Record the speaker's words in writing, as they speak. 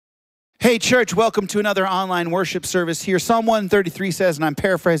Hey, church, welcome to another online worship service here. Psalm 133 says, and I'm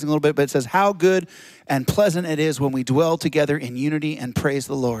paraphrasing a little bit, but it says, how good and pleasant it is when we dwell together in unity and praise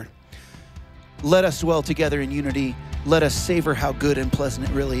the Lord. Let us dwell together in unity. Let us savor how good and pleasant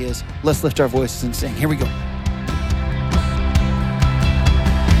it really is. Let's lift our voices and sing. Here we go.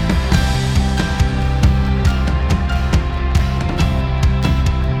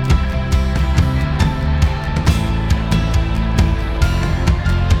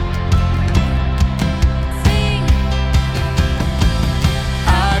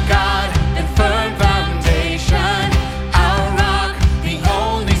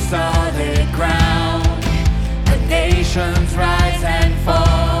 Rise and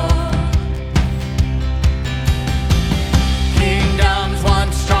fall. Kingdoms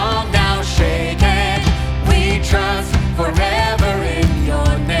once strong, now shaken. We trust forever in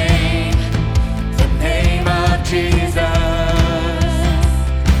your name, the name of Jesus.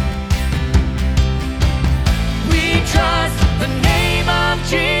 We trust the name of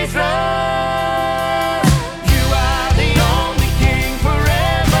Jesus.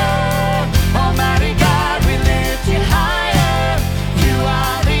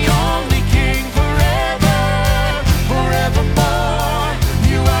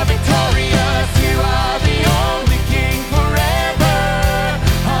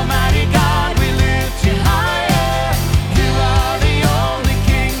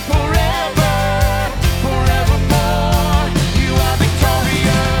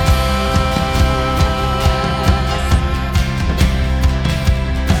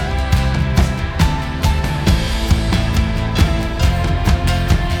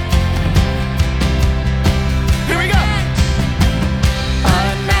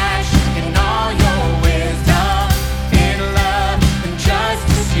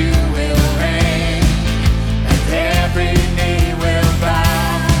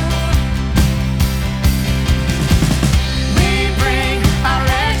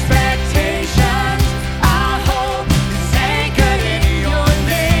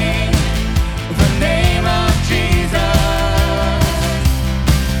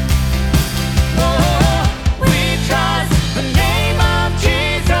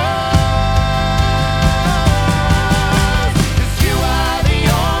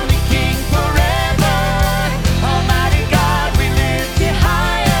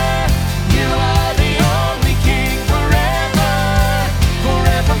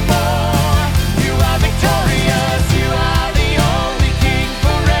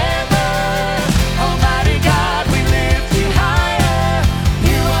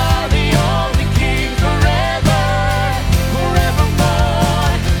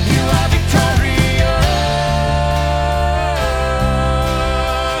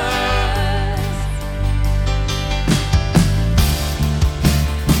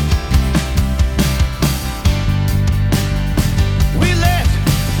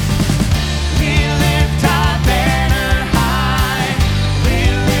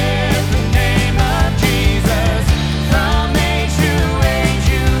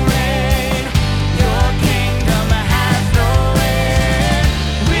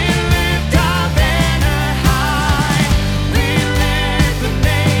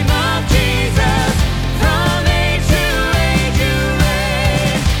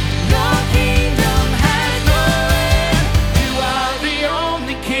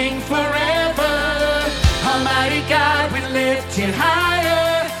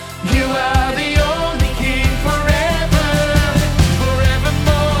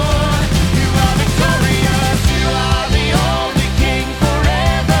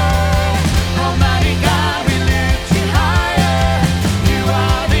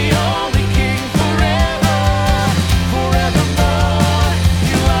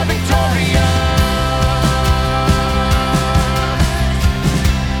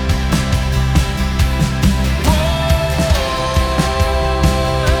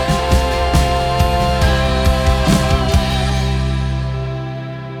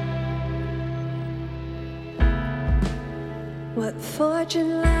 What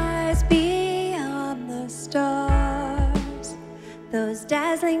fortune lies beyond the stars? Those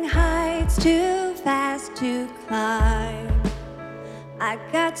dazzling heights too fast to climb. I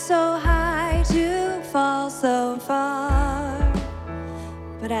got so high to fall so far,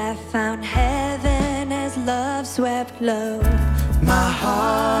 but I found heaven as love swept low. My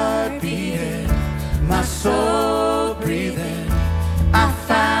heart beating, my soul breathing. I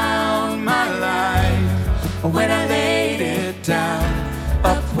found my life when I laid it down.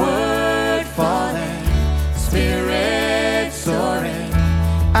 Upward falling, spirit soaring.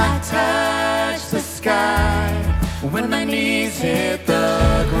 I touched the sky when my knees hit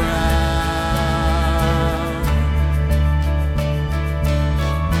the ground.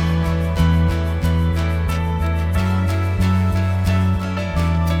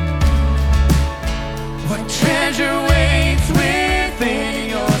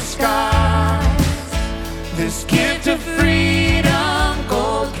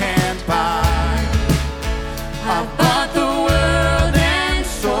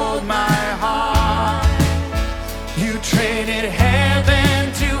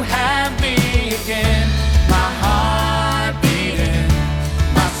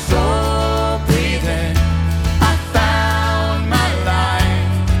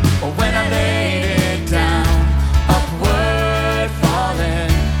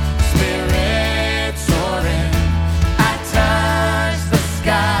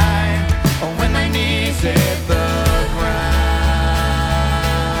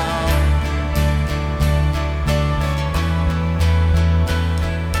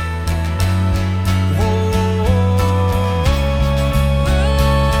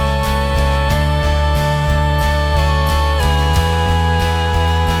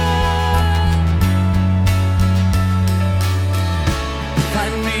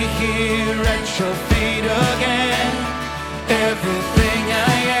 Find me here at your feet again. Everything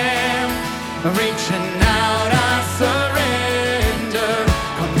I am, reaching out, I surrender.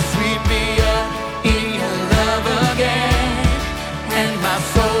 Come sweep me up in your love again, and my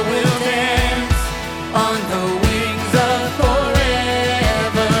soul will dance on the wings of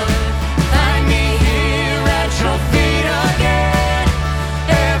forever. Find me here at your feet again.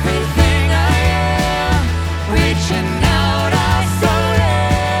 Everything I am, reaching out, I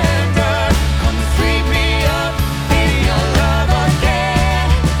surrender. Come sweep me up in your love again,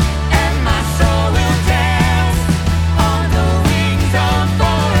 and my soul will dance on the wings of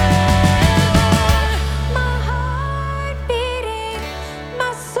forever. My heart beating,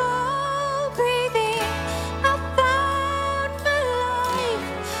 my soul breathing. I found my life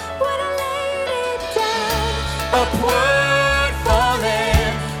when I laid it down. Upward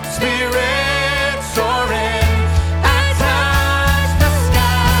falling, spirit soaring. I touch the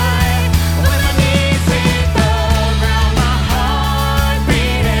sky when my knees hit the ground. My heart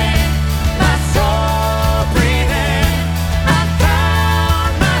beating, my soul breathing. I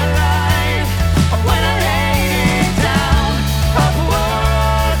found my life when I laid it down.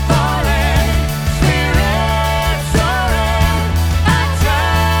 Upward falling, spirit soaring. I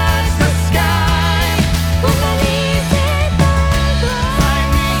touch the sky when my knees hit the ground. Find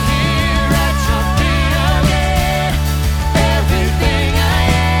me here at your feet again. Everything I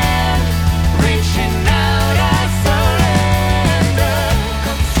am, reaching out, I surrender.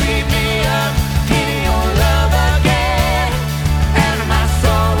 Come sweep me up in your love again, and my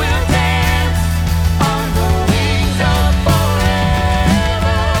soul will dance on the wings of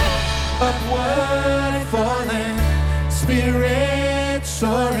forever. Upward falling, spirit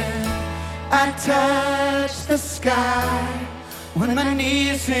soaring. I touch the sky when my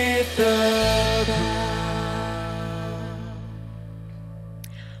knees hit the ground.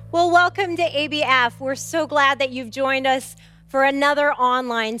 Well, welcome to ABF. We're so glad that you've joined us for another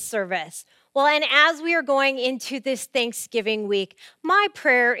online service. Well, and as we are going into this Thanksgiving week, my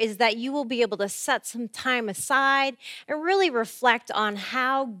prayer is that you will be able to set some time aside and really reflect on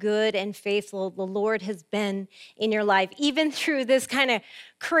how good and faithful the Lord has been in your life, even through this kind of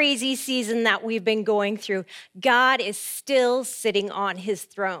crazy season that we've been going through. God is still sitting on his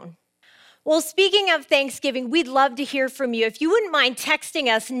throne. Well, speaking of Thanksgiving, we'd love to hear from you. If you wouldn't mind texting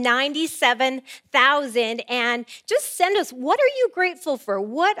us 97,000 and just send us, what are you grateful for?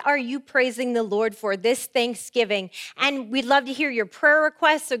 What are you praising the Lord for this Thanksgiving? And we'd love to hear your prayer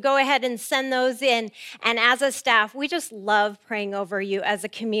requests, so go ahead and send those in. And as a staff, we just love praying over you as a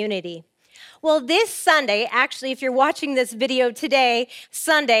community. Well, this Sunday, actually, if you're watching this video today,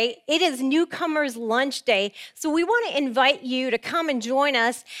 Sunday, it is Newcomers Lunch Day. So we want to invite you to come and join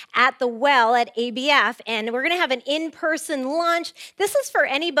us at the Well at ABF. And we're going to have an in-person lunch. This is for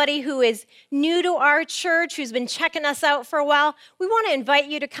anybody who is new to our church, who's been checking us out for a while. We want to invite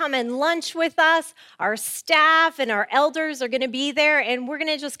you to come and lunch with us. Our staff and our elders are going to be there. And we're going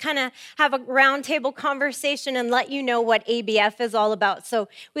to just kind of have a roundtable conversation and let you know what ABF is all about. So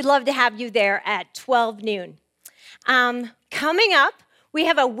we'd love to have you there at 12 noon. Coming up, we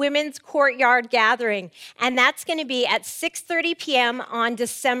have a women's courtyard gathering, and that's going to be at 6:30 p.m. on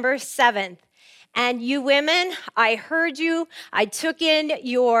December 7th. And you women, I heard you. I took in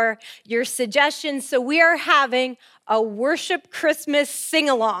your suggestions. So we are having a worship Christmas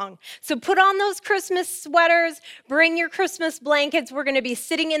sing-along. So put on those Christmas sweaters, bring your Christmas blankets. We're going to be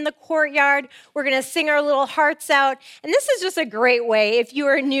sitting in the courtyard. We're going to sing our little hearts out. And this is just a great way, if you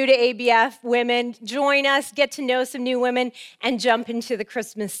are new to ABF women, join us, get to know some new women, and jump into the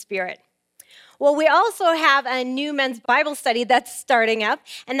Christmas spirit. Well, we also have a new men's Bible study that's starting up,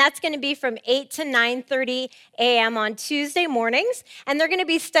 and that's going to be from 8 to 9:30 a.m. on Tuesday mornings, and they're going to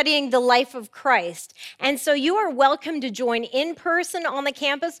be studying the life of Christ. And so you are welcome to join in person on the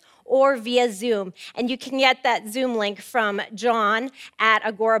campus or via Zoom, and you can get that Zoom link from John at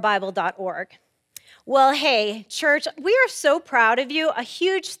agorabible.org. Well, hey, church, we are so proud of you. A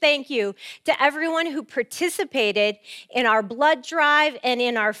huge thank you to everyone who participated in our blood drive and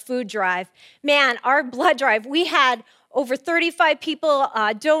in our food drive. Man, our blood drive, we had over 35 people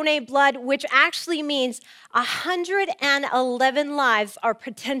donate blood, which actually means 111 lives are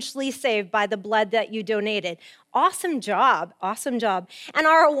potentially saved by the blood that you donated. Awesome job, awesome job. And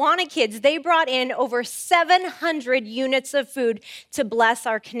our Awana kids, they brought in over 700 units of food to bless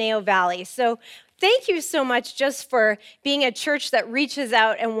our Conejo Valley. So thank you so much just for being a church that reaches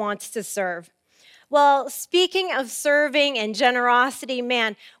out and wants to serve. Well, speaking of serving and generosity,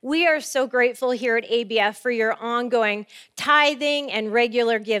 man, we are so grateful here at ABF for your ongoing tithing and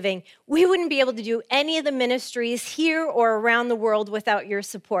regular giving. We wouldn't be able to do any of the ministries here or around the world without your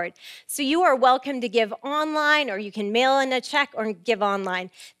support. So you are welcome to give online, or you can mail in a check or give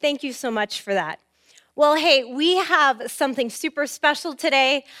online. Thank you so much for that. Well, hey, we have something super special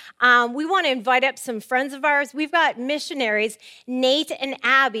today. We want to invite up some friends of ours. We've got missionaries, Nate and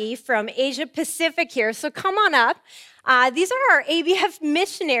Abby from Asia Pacific here. So come on up. These are our ABF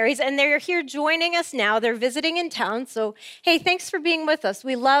missionaries, and they're here joining us now. They're visiting in town. So, hey, thanks for being with us.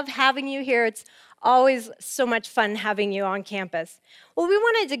 We love having you here. It's always so much fun having you on campus. Well, we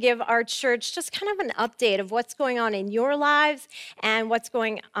wanted to give our church just kind of an update of what's going on in your lives and what's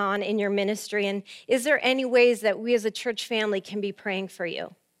going on in your ministry. And is there any ways that we as a church family can be praying for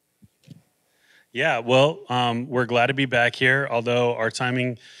you? Yeah, well, we're glad to be back here, although our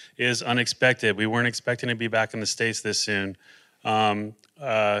timing is unexpected. We weren't expecting to be back in the States this soon. One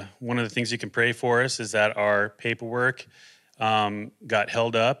of the things you can pray for us is that our paperwork got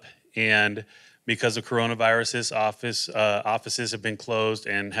held up, and because of coronavirus, offices have been closed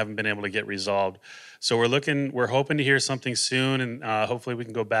and haven't been able to get resolved. So we're hoping to hear something soon, and hopefully we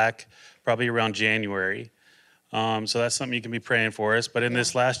can go back probably around January. So that's something you can be praying for us. But in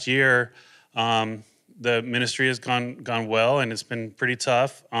this last year, the ministry has gone well, and it's been pretty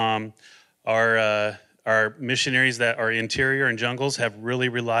tough. Our missionaries that are interior and jungles have really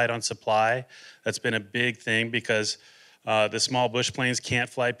relied on supply. That's been a big thing because the small bush planes can't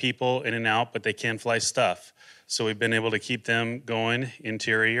fly people in and out, but they can fly stuff. So we've been able to keep them going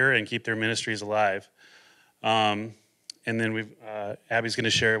interior and keep their ministries alive. And then Abby's going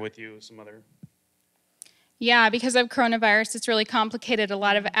to share with you some other. Yeah, because of coronavirus, it's really complicated a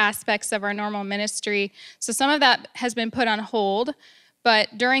lot of aspects of our normal ministry. So some of that has been put on hold.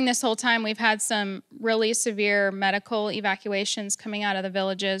 But during this whole time, we've had some really severe medical evacuations coming out of the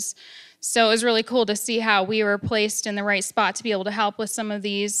villages. So it was really cool to see how we were placed in the right spot to be able to help with some of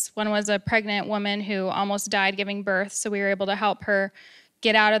these. One was a pregnant woman who almost died giving birth, so we were able to help her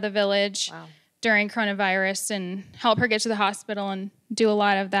get out of the village during coronavirus and help her get to the hospital and do a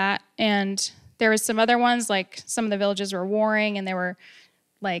lot of that. And there was some other ones, like some of the villages were warring and there were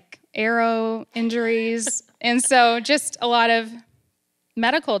like arrow injuries. And so just a lot of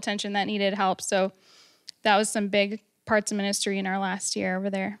medical attention that needed help. So that was some big parts of ministry in our last year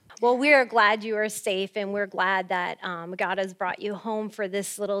over there. Well, we are glad you are safe, and we're glad that God has brought you home for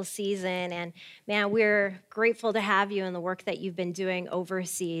this little season. And man, we're grateful to have you in the work that you've been doing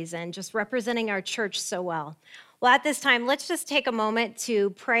overseas and just representing our church so well. Well, at this time, let's just take a moment to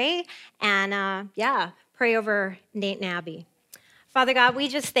pray and, pray over Nate and Abby. Father God, we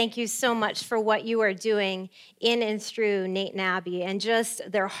just thank you so much for what you are doing in and through Nate and Abby, and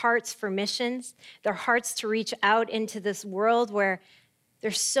just their hearts for missions, their hearts to reach out into this world where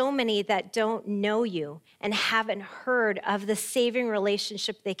there's so many that don't know you and haven't heard of the saving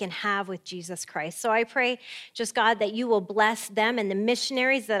relationship they can have with Jesus Christ. So I pray, just God, that you will bless them and the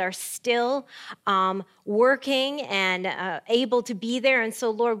missionaries that are still working and able to be there. And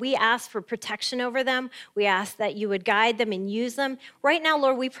so, Lord, we ask for protection over them. We ask that you would guide them and use them. Right now,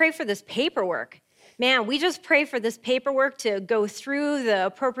 Lord, we pray for this paperwork. Man, we just pray for this paperwork to go through the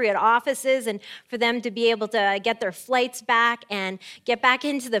appropriate offices and for them to be able to get their flights back and get back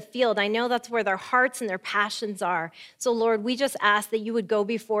into the field. I know that's where their hearts and their passions are. So, Lord, we just ask that you would go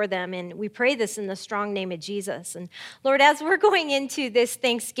before them, and we pray this in the strong name of Jesus. And, Lord, as we're going into this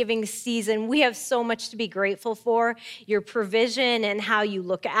Thanksgiving season, we have so much to be grateful for, your provision and how you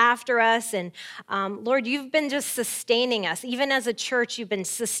look after us. And, Lord, you've been just sustaining us. Even as a church, you've been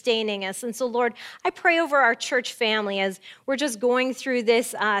sustaining us. And so, Lord, I pray over our church family as we're just going through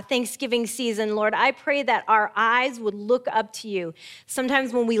this Thanksgiving season. Lord, I pray that our eyes would look up to you.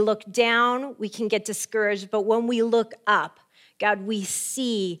 Sometimes when we look down, we can get discouraged, but when we look up, God, we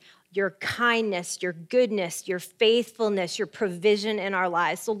see your kindness, your goodness, your faithfulness, your provision in our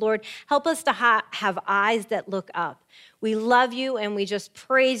lives. So, Lord, help us to have eyes that look up. We love you, and we just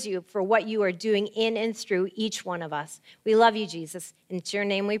praise you for what you are doing in and through each one of us. We love you, Jesus. And it's your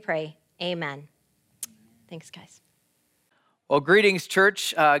name we pray. Amen. Thanks, guys. Well, greetings,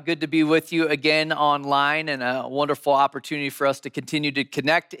 church. Good to be with you again online, and a wonderful opportunity for us to continue to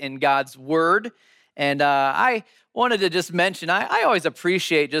connect in God's Word. And I wanted to just mention, I always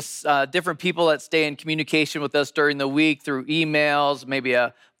appreciate just different people that stay in communication with us during the week through emails, maybe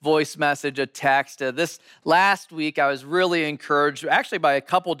a voice message, a text. This last week, I was really encouraged, actually by a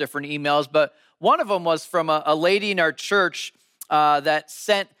couple different emails, but one of them was from a lady in our church that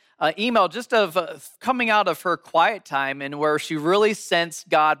sent email just of coming out of her quiet time, and where she really sensed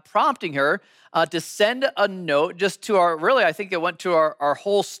God prompting her to send a note just to I think it went to our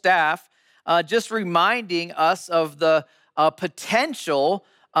whole staff, just reminding us of the potential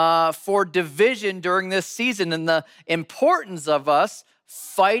for division during this season and the importance of us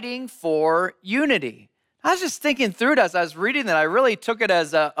fighting for unity. I was just thinking through it as I was reading that. I really took it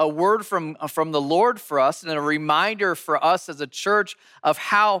as a word from the Lord for us, and a reminder for us as a church of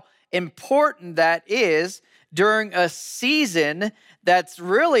how important that is during a season that's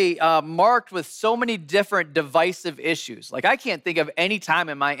really marked with so many different divisive issues. Like, I can't think of any time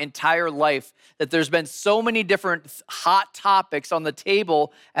in my entire life that there's been so many different hot topics on the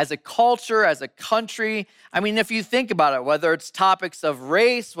table as a culture, as a country. I mean, if you think about it, whether it's topics of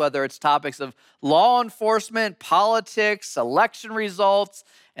race, whether it's topics of law enforcement, politics, election results,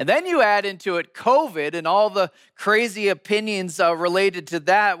 and then you add into it COVID and all the crazy opinions related to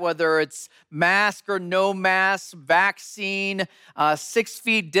that, whether it's mask or no mask, vaccine, 6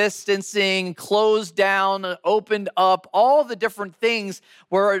 feet distancing, closed down, opened up, all the different things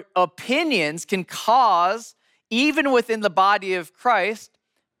where opinions can cause, even within the body of Christ,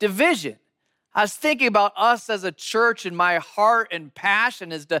 division. I was thinking about us as a church, and my heart and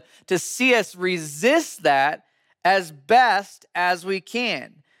passion is to see us resist that as best as we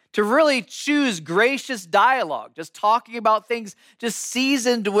can. To really choose gracious dialogue, just talking about things just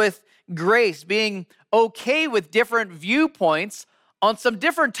seasoned with grace, being okay with different viewpoints on some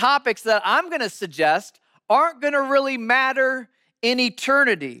different topics that I'm going to suggest aren't going to really matter in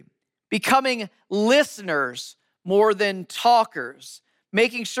eternity. Becoming listeners more than talkers,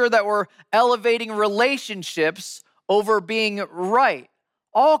 making sure that we're elevating relationships over being right.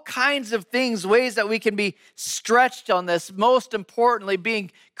 All kinds of things, ways that we can be stretched on this. Most importantly, being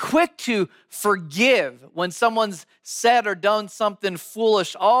quick to forgive when someone's said or done something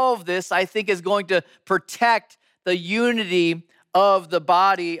foolish. All of this, I think, is going to protect the unity of the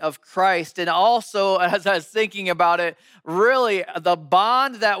body of Christ. And also, as I was thinking about it, really the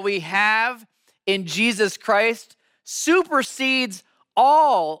bond that we have in Jesus Christ supersedes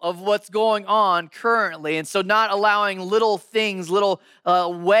all of what's going on currently. And so not allowing little things, little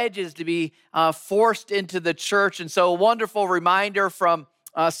wedges to be forced into the church. And so a wonderful reminder from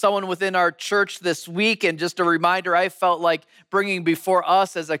someone within our church this week, and just a reminder I felt like bringing before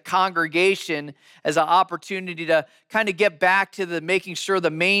us as a congregation as an opportunity to kind of get back to making sure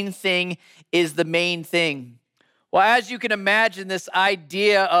the main thing is the main thing. Well, as you can imagine, this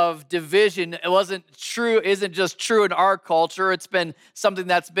idea of division isn't just true in our culture. It's been something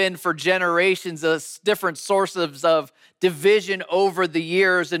that's been for generations, different sources of division over the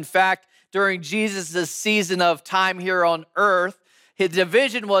years. In fact, during Jesus' season of time here on earth, his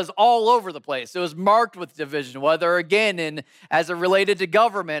division was all over the place. It was marked with division, whether, again, as it related to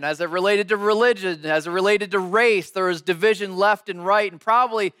government, as it related to religion, as it related to race. There was division left and right. And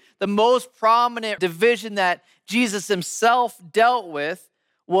probably the most prominent division that Jesus himself dealt with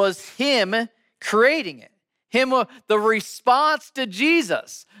was him creating it. The response to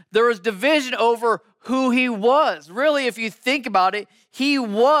Jesus. There was division over who he was. Really, if you think about it, he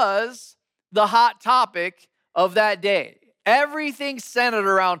was the hot topic of that day. Everything centered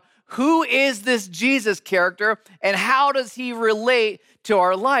around who is this Jesus character and how does he relate to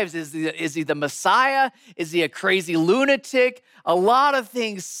our lives? Is he the Messiah? Is he a crazy lunatic? A lot of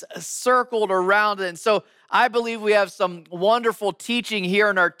things circled around it. And so I believe we have some wonderful teaching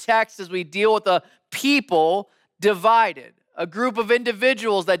here in our text as we deal with a people divided, a group of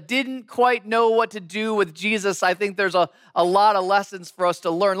individuals that didn't quite know what to do with Jesus. I think there's a lot of lessons for us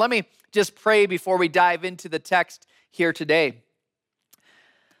to learn. Let me just pray before we dive into the text here today.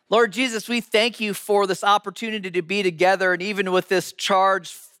 Lord Jesus, we thank you for this opportunity to be together, and even with this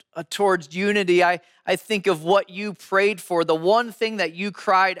charge towards unity, I think of what you prayed for. The one thing that you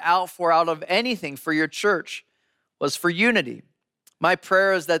cried out for out of anything for your church was for unity. My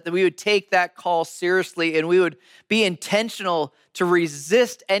prayer is that we would take that call seriously and we would be intentional to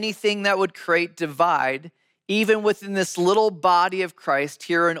resist anything that would create divide, even within this little body of Christ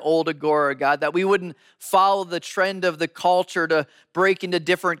here in Old Agora, God, that we wouldn't follow the trend of the culture to break into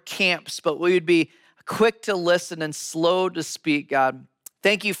different camps, but we would be quick to listen and slow to speak, God.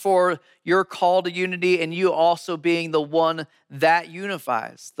 Thank you for your call to unity and you also being the one that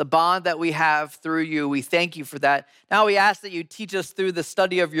unifies, the bond that we have through you. We thank you for that. Now we ask that you teach us through the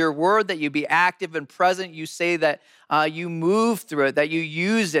study of your word, that you be active and present. You say that you move through it, that you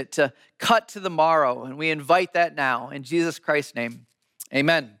use it to cut to the marrow. And we invite that now in Jesus Christ's name.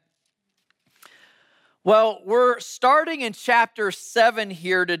 Amen. Well, we're starting in chapter 7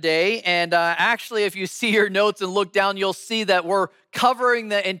 here today. And actually, if you see your notes and look down, you'll see that we're covering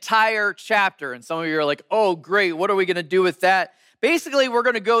the entire chapter. And some of you are like, oh, great, what are we going to do with that? Basically, we're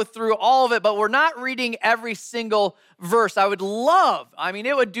going to go through all of it, but we're not reading every single verse.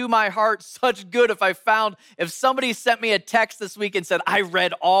 It would do my heart such good if somebody sent me a text this week and said, I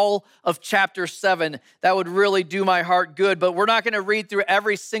read all of chapter 7. That would really do my heart good. But we're not going to read through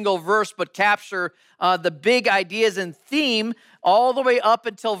every single verse, but capture the big ideas and theme all the way up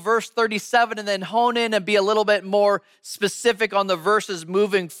until verse 37, and then hone in and be a little bit more specific on the verses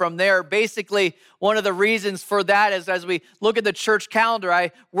moving from there. Basically, one of the reasons for that is as we look at the church calendar,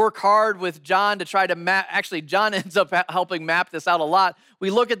 I work hard with John to try to map. Actually, John ends up helping map this out a lot.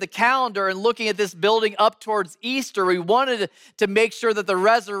 We look at the calendar and looking at this building up towards Easter, we wanted to make sure that the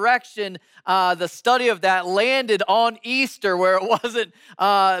resurrection, the study of that landed on Easter, where it wasn't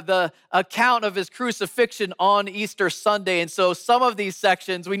the account of his crucifixion on Easter Sunday. And so some of these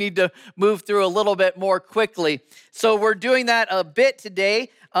sections we need to move through a little bit more quickly. So we're doing that a bit today,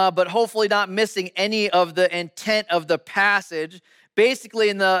 but hopefully not missing any of the intent of the passage. Basically,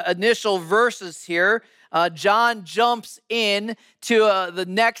 in the initial verses here, John jumps in to the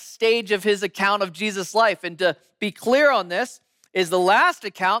next stage of his account of Jesus' life. And to be clear on this, is the last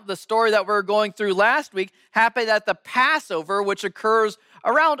account, the story that we're going through last week, happened at the Passover, which occurs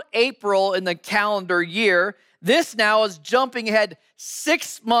around April in the calendar year. This now is jumping ahead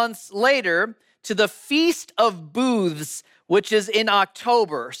 6 months later to the Feast of Booths, which is in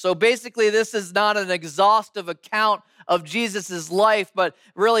October. So basically, this is not an exhaustive account of Jesus' life, but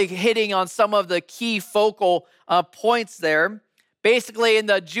really hitting on some of the key focal points there. Basically, in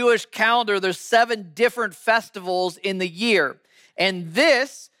the Jewish calendar, there's 7 different festivals in the year. And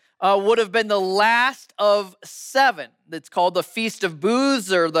this would have been the last of 7. It's called the Feast of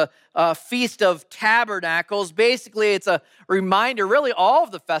Booths or the Feast of Tabernacles. Basically, it's a reminder, really all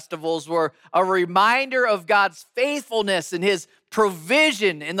of the festivals were a reminder of God's faithfulness and his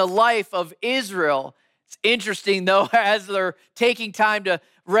provision in the life of Israel. It's interesting, though, as they're taking time to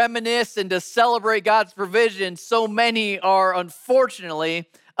reminisce and to celebrate God's provision, so many are unfortunately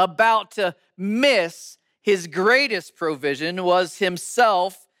about to miss his greatest provision was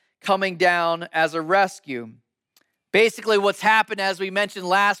himself coming down as a rescue. Basically, what's happened, as we mentioned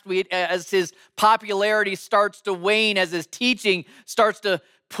last week, as his popularity starts to wane, as his teaching starts to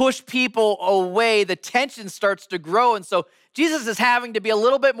push people away, the tension starts to grow. And so Jesus is having to be a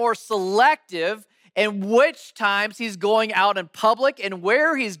little bit more selective in which times he's going out in public and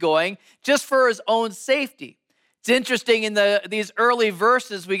where he's going, just for his own safety. It's interesting, in these early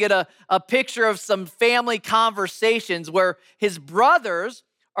verses, we get a picture of some family conversations where his brothers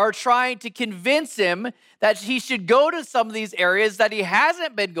are trying to convince him that he should go to some of these areas that he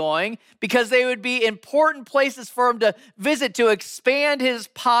hasn't been going because they would be important places for him to visit to expand his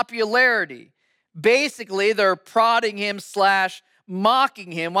popularity. Basically, they're prodding him /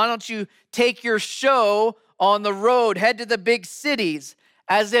 mocking him. Why don't you take your show on the road, head to the big cities,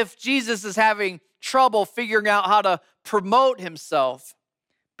 as if Jesus is having trouble figuring out how to promote himself.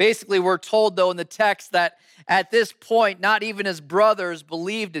 Basically, we're told, though, in the text that at this point, not even his brothers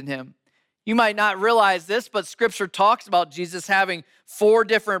believed in him. You might not realize this, but Scripture talks about Jesus having 4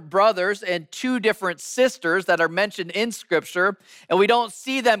 different brothers and 2 different sisters that are mentioned in Scripture, and we don't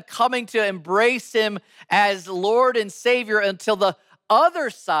see them coming to embrace him as Lord and Savior until the other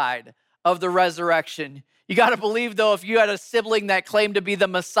side of the resurrection. You got to believe, though, if you had a sibling that claimed to be the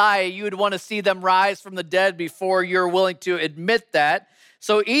Messiah, you would want to see them rise from the dead before you're willing to admit that.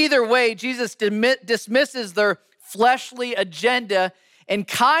 So either way, Jesus dismisses their fleshly agenda and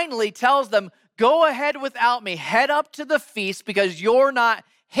kindly tells them, go ahead without me, head up to the feast because you're not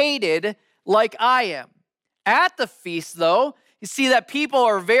hated like I am. At the feast, though, you see that people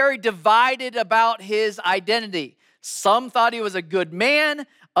are very divided about his identity. Some thought he was a good man.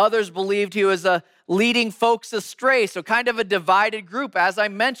 Others believed he was leading folks astray. So kind of a divided group, as I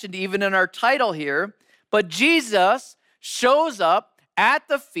mentioned, even in our title here. But Jesus shows up at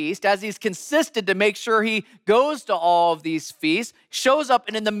the feast, as he's consistent to make sure he goes to all of these feasts, shows up,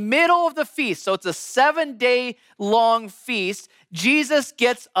 and in the middle of the feast, so it's a 7-day long feast, Jesus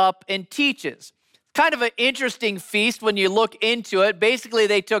gets up and teaches. Kind of an interesting feast when you look into it. Basically,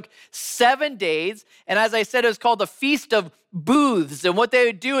 they took 7 days, and as I said, it was called the Feast of Booths. And what they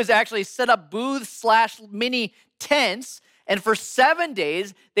would do is actually set up booths / mini tents, and for 7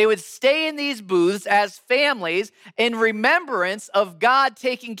 days, they would stay in these booths as families in remembrance of God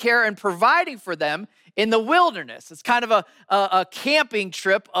taking care and providing for them in the wilderness. It's kind of a camping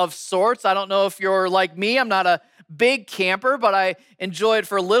trip of sorts. I don't know if you're like me. I'm not a big camper, but I enjoy it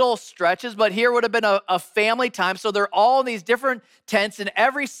for little stretches. But here would have been a family time. So they're all in these different tents, and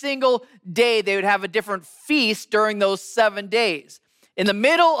every single day they would have a different feast during those 7 days. In the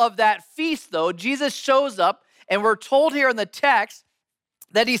middle of that feast, though, Jesus shows up, and we're told here in the text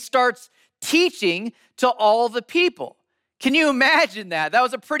that he starts teaching to all the people. Can you imagine that? That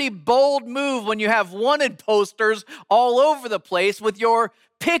was a pretty bold move when you have wanted posters all over the place with your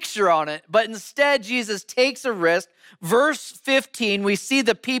picture on it. But instead, Jesus takes a risk. Verse 15, we see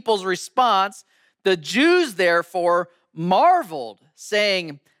the people's response. The Jews, therefore, marveled,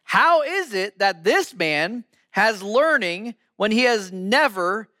 saying, "How is it that this man has learning when he has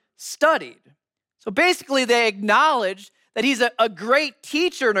never studied?" So basically, they acknowledged that he's a great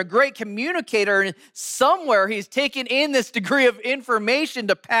teacher and a great communicator, and somewhere he's taken in this degree of information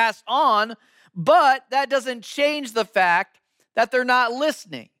to pass on, but that doesn't change the fact that they're not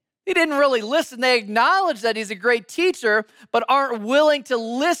listening. They didn't really listen. They acknowledge that he's a great teacher, but aren't willing to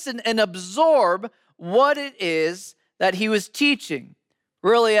listen and absorb what it is that he was teaching.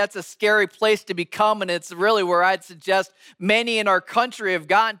 Really, that's a scary place to become, and it's really where I'd suggest many in our country have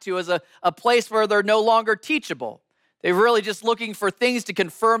gotten to, as a place where they're no longer teachable. They're really just looking for things to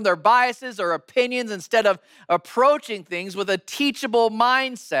confirm their biases or opinions instead of approaching things with a teachable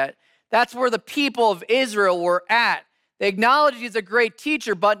mindset. That's where the people of Israel were at. They acknowledge he's a great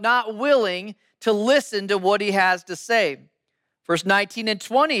teacher, but not willing to listen to what he has to say. Verse 19 and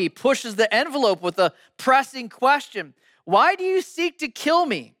 20, he pushes the envelope with a pressing question. "Why do you seek to kill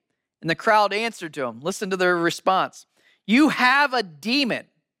me?" And the crowd answered to him. Listen to their response. "You have a demon.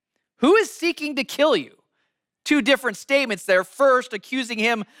 Who is seeking to kill you?" Two different statements there. First, accusing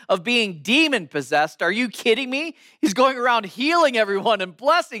him of being demon-possessed. Are you kidding me? He's going around healing everyone and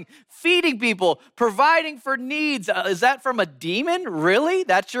blessing, feeding people, providing for needs. Is that from a demon? Really?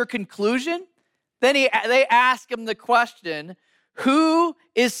 That's your conclusion? Then they ask him the question, who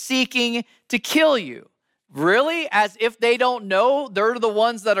is seeking to kill you? Really? As if they don't know they're the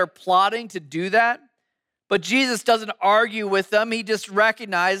ones that are plotting to do that? But Jesus doesn't argue with them. He just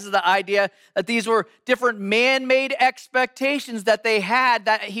recognizes the idea that these were different man-made expectations that they had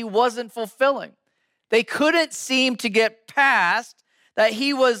that he wasn't fulfilling. They couldn't seem to get past that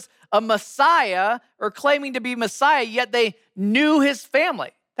he was a Messiah or claiming to be Messiah, yet they knew his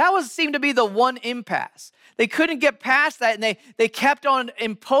family. That seemed to be the one impasse. They couldn't get past that, and they kept on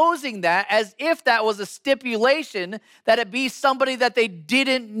imposing that as if that was a stipulation that it be somebody that they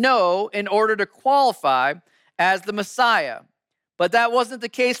didn't know in order to qualify as the Messiah. But that wasn't the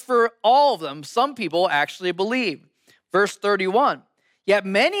case for all of them. Some people actually believed. Verse 31, yet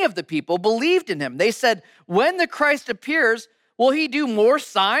many of the people believed in him. They said, when the Christ appears, will he do more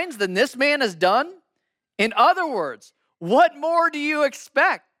signs than this man has done? In other words, what more do you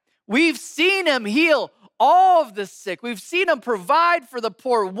expect? We've seen him heal all of the sick. We've seen him provide for the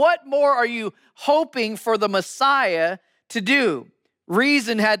poor. What more are you hoping for the Messiah to do?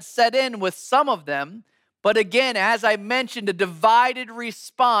 Reason had set in with some of them, but again, as I mentioned, a divided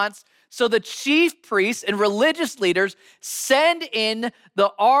response. So the chief priests and religious leaders send in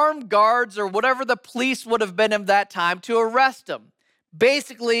the armed guards or whatever the police would have been at that time to arrest him.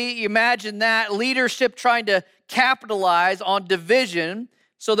 Basically, imagine that leadership trying to capitalize on division.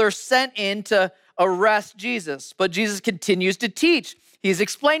 So they're sent in to arrest Jesus. But Jesus continues to teach. He's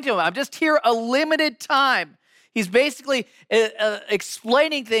explained to him, I'm just here a limited time. He's basically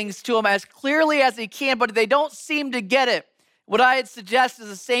explaining things to him as clearly as he can, but they don't seem to get it. What I had suggested is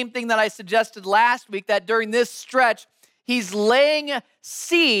the same thing that I suggested last week, that during this stretch, he's laying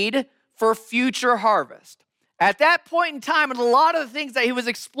seed for future harvest. At that point in time, and a lot of the things that he was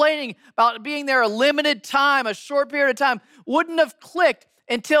explaining about being there a limited time, a short period of time, wouldn't have clicked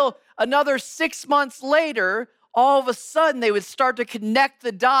until another 6 months later. All of a sudden, they would start to connect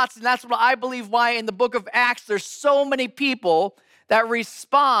the dots. And that's what I believe why in the book of Acts, there's so many people that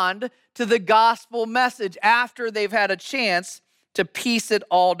respond to the gospel message after they've had a chance to piece it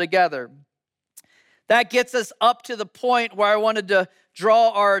all together. That gets us up to the point where I wanted to draw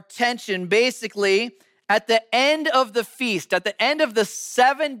our attention. Basically, at the end of the feast, at the end of the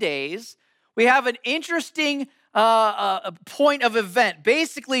 7 days, we have an interesting point of event.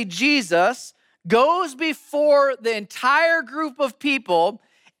 Basically, Jesus goes before the entire group of people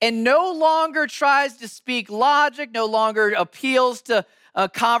and no longer tries to speak logic, no longer appeals to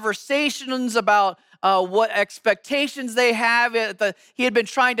conversations about what expectations they have. He had been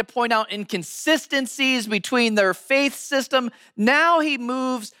trying to point out inconsistencies between their faith system. Now he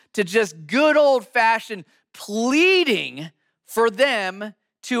moves to just good old-fashioned pleading for them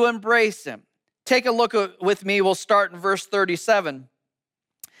to embrace him. Take a look with me. We'll start in verse 37.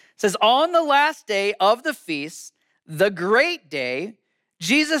 It says, on the last day of the feast, the great day,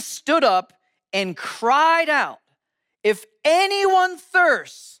 Jesus stood up and cried out, "If anyone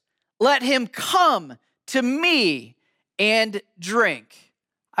thirsts, let him come to me and drink."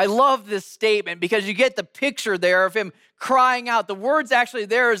 I love this statement because you get the picture there of him crying out. The words actually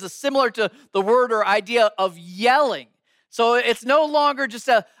there is similar to the word or idea of yelling. So it's no longer just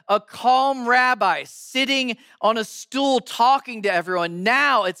a calm rabbi sitting on a stool talking to everyone.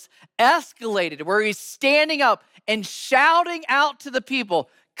 Now it's escalated where he's standing up and shouting out to the people,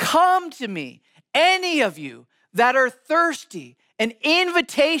 "Come to me, any of you that are thirsty." An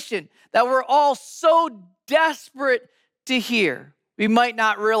invitation that we're all so desperate to hear. We might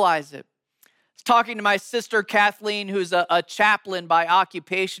not realize it. I was talking to my sister Kathleen, who's a chaplain by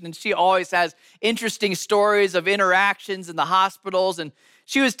occupation, and she always has interesting stories of interactions in the hospitals. And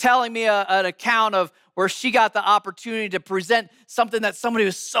she was telling me an account of where she got the opportunity to present something that somebody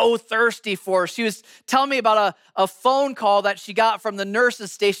was so thirsty for. She was telling me about a phone call that she got from the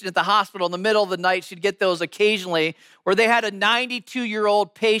nurses station at the hospital in the middle of the night. She'd get those occasionally, where they had a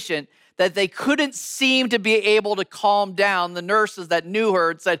 92-year-old patient that they couldn't seem to be able to calm down. The nurses that knew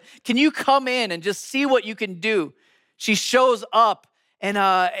her and said, "Can you come in and just see what you can do?" She shows up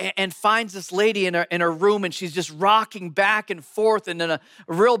and finds this lady in her room, and she's just rocking back and forth and in a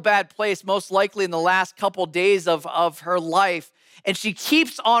real bad place, most likely in the last couple days of her life. And she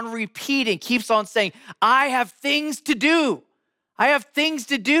keeps on repeating, keeps on saying, "I have things to do. I have things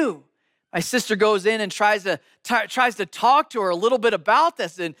to do." My sister goes in and tries to talk to her a little bit about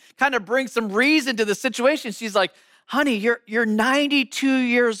this and kind of bring some reason to the situation. She's like, "Honey, you're 92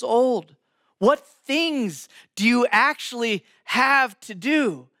 years old. What things do you actually have to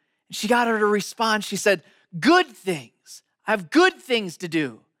do?" And she got her to respond. She said, "Good things. I have good things to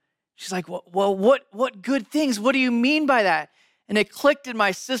do." She's like, "Well, what good things? What do you mean by that?" And it clicked in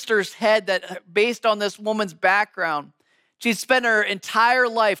my sister's head that based on this woman's background, she'd spent her entire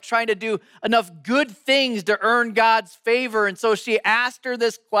life trying to do enough good things to earn God's favor. And so she asked her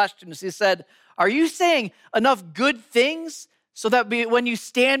this question. She said, "Are you saying enough good things so that when you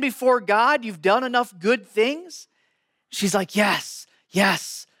stand before God, you've done enough good things?" She's like, yes,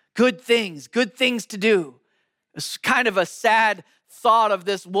 good things to do. It's kind of a sad thought of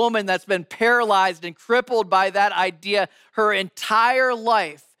this woman that's been paralyzed and crippled by that idea her entire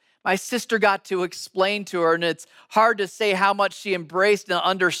life. My sister got to explain to her, and it's hard to say how much she embraced and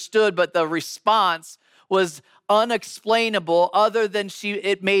understood, but the response was unexplainable other than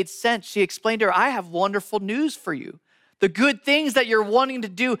it made sense. She explained to her, "I have wonderful news for you. The good things that you're wanting to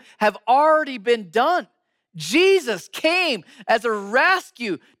do have already been done. Jesus came as a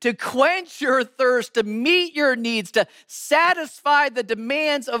rescue to quench your thirst, to meet your needs, to satisfy the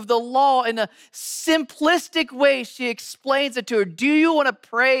demands of the law." In a simplistic way, she explains it to her. Do you want to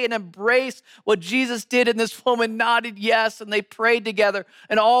pray and embrace what Jesus did? And this woman nodded yes, and they prayed together.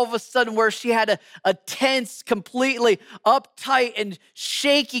 And all of a sudden, where she had a tense, completely uptight and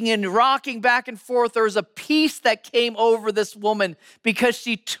shaking and rocking back and forth, there was a peace that came over this woman because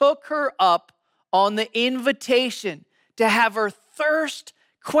she took her up on the invitation to have her thirst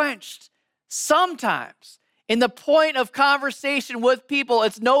quenched. Sometimes in the point of conversation with people,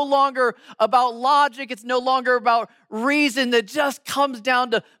 it's no longer about logic. It's no longer about reason. That just comes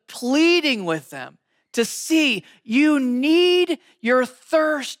down to pleading with them to see you need your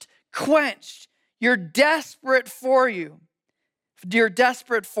thirst quenched. You're desperate for you. You're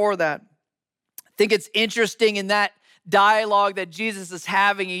desperate for that. I think it's interesting in that dialogue that Jesus is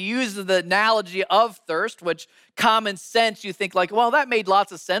having, he uses the analogy of thirst, which common sense, you think like, well, that made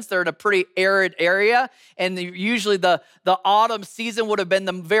lots of sense. They're in a pretty arid area, and usually the autumn season would have been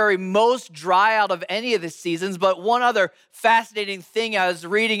the very most dry out of any of the seasons. But one other fascinating thing I was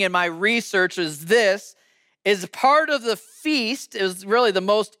reading in my research is part of the feast, it was really the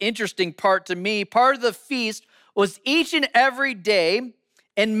most interesting part to me, part of the feast was each and every day,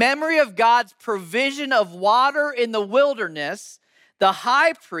 in memory of God's provision of water in the wilderness, the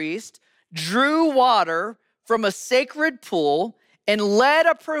high priest drew water from a sacred pool and led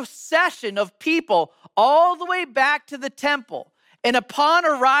a procession of people all the way back to the temple. And upon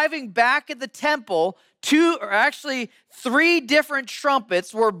arriving back at the temple, three different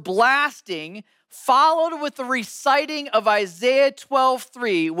trumpets were blasting, followed with the reciting of Isaiah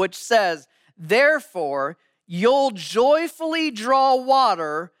 12:3, which says, "Therefore, you'll joyfully draw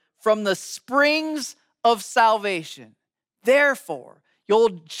water from the springs of salvation." Therefore,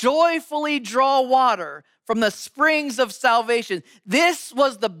 you'll joyfully draw water from the springs of salvation. This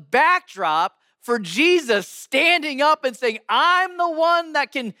was the backdrop for Jesus standing up and saying, "I'm the one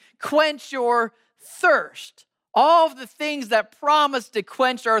that can quench your thirst." All of the things that promise to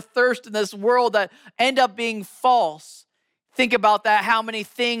quench our thirst in this world that end up being false. Think about that, how many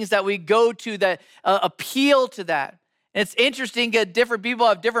things that we go to that appeal to that. And it's interesting that different people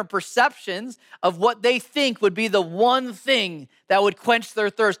have different perceptions of what they think would be the one thing that would quench their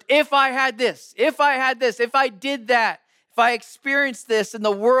thirst. If I had this, if I had this, if I did that, if I experienced this. In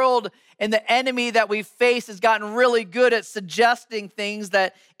the world and the enemy that we face has gotten really good at suggesting things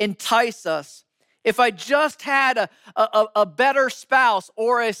that entice us. If I just had a better spouse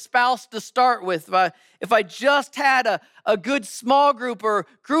or a spouse to start with, if I just had a good small group or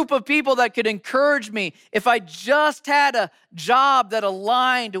group of people that could encourage me, if I just had a job that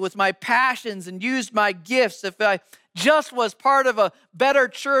aligned with my passions and used my gifts, if I just was part of a better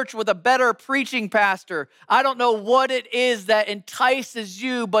church with a better preaching pastor. I don't know what it is that entices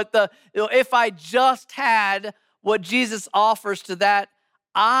you, but if I just had what Jesus offers to that,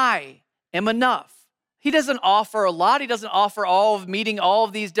 I am enough. He doesn't offer a lot. He doesn't offer meeting all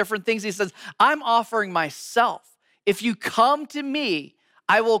of these different things. He says, I'm offering myself. If you come to me,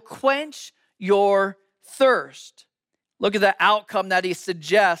 I will quench your thirst. Look at the outcome that he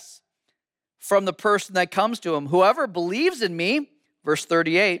suggests from the person that comes to him. Whoever believes in me, verse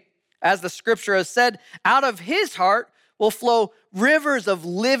 38, as the scripture has said, out of his heart will flow rivers of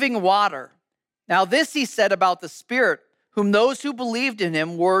living water. Now this he said about the Spirit, whom those who believed in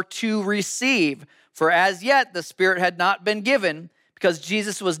him were to receive. For as yet the Spirit had not been given, because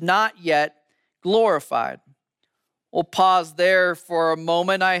Jesus was not yet glorified. We'll pause there for a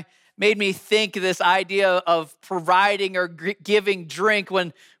moment. Made me think of this idea of providing or giving drink.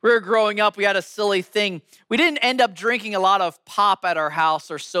 When we were growing up, we had a silly thing. We didn't end up drinking a lot of pop at our house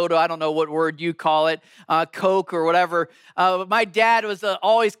or soda. I don't know what word you call it, Coke or whatever. My dad was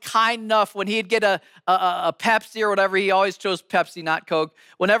always kind enough when he'd get a Pepsi or whatever. He always chose Pepsi, not Coke.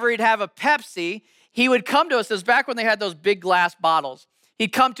 Whenever he'd have a Pepsi, he would come to us. It was back when they had those big glass bottles. He'd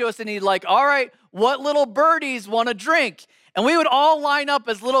come to us and he'd like, all right, what little birdies want a drink? And we would all line up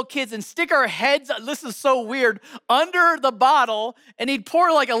as little kids and stick our heads, this is so weird, under the bottle, and he'd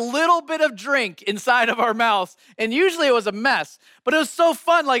pour like a little bit of drink inside of our mouths. And usually it was a mess, but it was so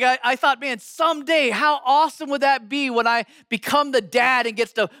fun. Like I thought, man, someday, how awesome would that be when I become the dad and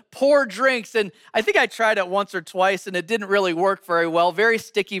gets to pour drinks? And I think I tried it once or twice and it didn't really work very well. Very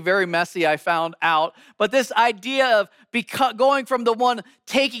sticky, very messy, I found out. But this idea of going from the one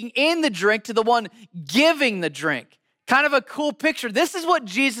taking in the drink to the one giving the drink. Kind of a cool picture. This is what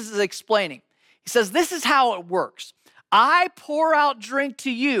Jesus is explaining. He says, this is how it works. I pour out drink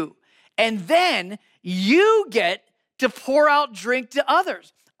to you, and then you get to pour out drink to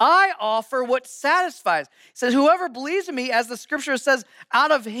others. I offer what satisfies. He says, whoever believes in me, as the scripture says,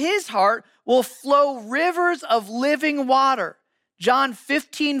 out of his heart will flow rivers of living water. John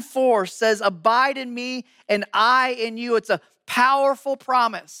 15:4 says, abide in me and I in you. It's a powerful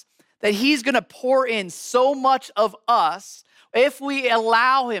promise that he's going to pour in so much of us if we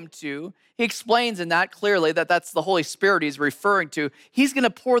allow him to. He explains in that clearly that that's the Holy Spirit he's referring to. He's going to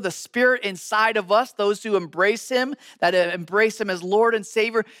pour the Spirit inside of us, those who embrace him, that embrace him as Lord and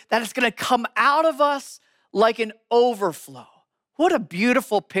Savior, that it's going to come out of us like an overflow. What a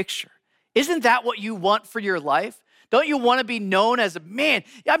beautiful picture. Isn't that what you want for your life? Don't you want to be known as, man,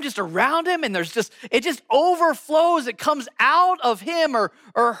 I'm just around him and it just overflows. It comes out of him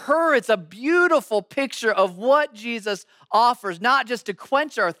or her. It's a beautiful picture of what Jesus offers, not just to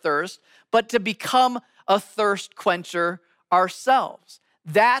quench our thirst, but to become a thirst quencher ourselves.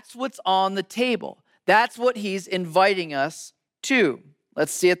 That's what's on the table. That's what he's inviting us to.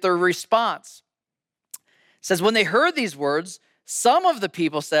 Let's see at their response. It says, when they heard these words, some of the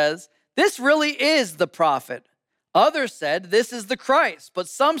people says, this really is the prophet. Others said, this is the Christ. But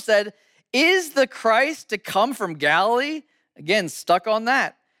some said, is the Christ to come from Galilee? Again, stuck on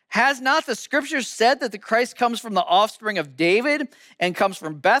that. Has not the scripture said that the Christ comes from the offspring of David and comes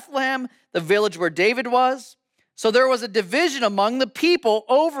from Bethlehem, the village where David was? So there was a division among the people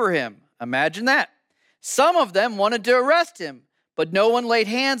over him. Imagine that. Some of them wanted to arrest him, but no one laid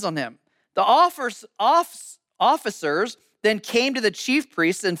hands on him. The officers then came to the chief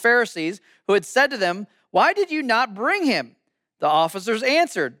priests and Pharisees, who had said to them, why did you not bring him? The officers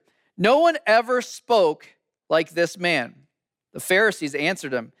answered, no one ever spoke like this man. The Pharisees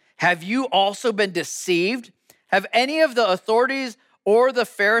answered him, have you also been deceived? Have any of the authorities or the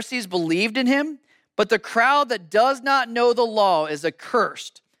Pharisees believed in him? But the crowd that does not know the law is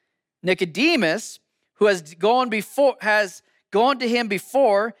accursed. Nicodemus, who has gone to him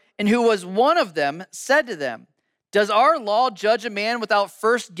before, and who was one of them, said to them, does our law judge a man without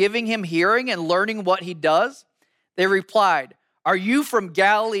first giving him hearing and learning what he does? They replied, are you from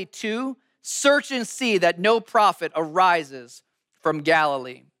Galilee too? search and see that no prophet arises from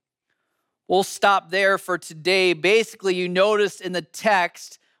Galilee. We'll stop there for today. Basically, you notice in the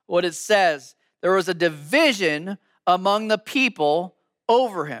text what it says. There was a division among the people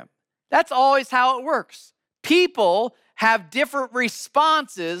over him. That's always how it works. People have different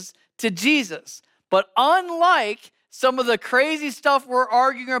responses to Jesus. But unlike some of the crazy stuff we're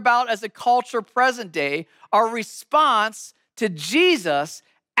arguing about as a culture present day, our response to Jesus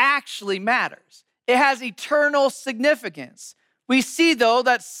actually matters. It has eternal significance. We see, though,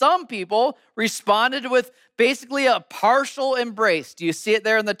 that some people responded with basically a partial embrace. Do you see it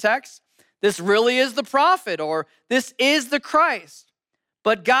there in the text? This really is the prophet, or this is the Christ.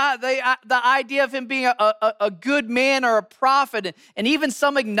 But God, the idea of him being a good man or a prophet, and even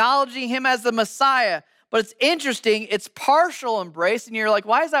some acknowledging him as the Messiah. But it's interesting, it's partial embrace, and you're like,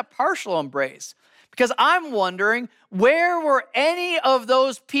 why is that partial embrace? Because I'm wondering, where were any of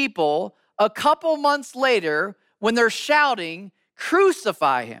those people a couple months later when they're shouting,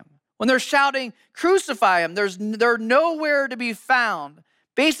 crucify him? When they're shouting, crucify him, they're nowhere to be found.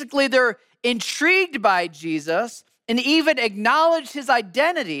 Basically, they're intrigued by Jesus and even acknowledge his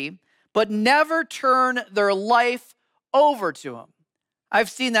identity, but never turn their life over to him. I've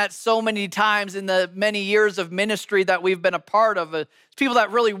seen that so many times in the many years of ministry that we've been a part of. People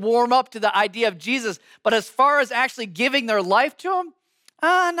that really warm up to the idea of Jesus, but as far as actually giving their life to him,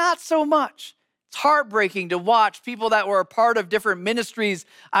 not so much. It's heartbreaking to watch people that were a part of different ministries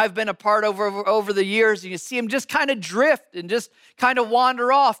I've been a part of over the years, and you see them just kind of drift and just kind of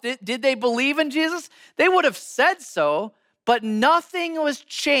wander off. Did they believe in Jesus? They would have said so, but nothing was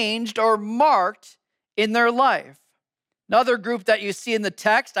changed or marked in their life. Another group that you see in the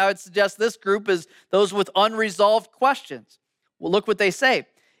text, I would suggest this group is those with unresolved questions. Well, look what they say.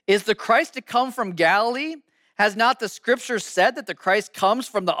 Is the Christ to come from Galilee? Has not the scripture said that the Christ comes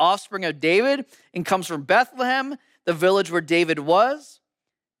from the offspring of David and comes from Bethlehem, the village where David was?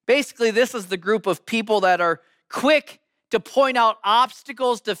 Basically, this is the group of people that are quick to point out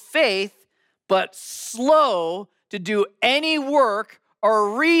obstacles to faith, but slow to do any work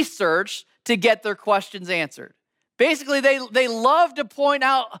or research to get their questions answered. Basically, they love to point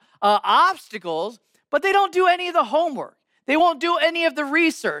out obstacles, but they don't do any of the homework. They won't do any of the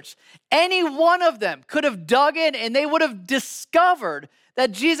research. Any one of them could have dug in and they would have discovered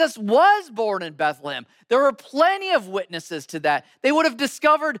that Jesus was born in Bethlehem. There were plenty of witnesses to that. They would have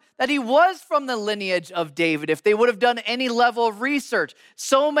discovered that he was from the lineage of David if they would have done any level of research.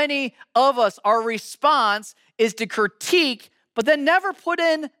 So many of us, our response is to critique, but then never put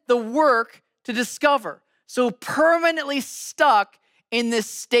in the work to discover. So permanently stuck in this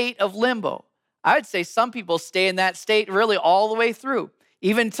state of limbo. I would say some people stay in that state really all the way through,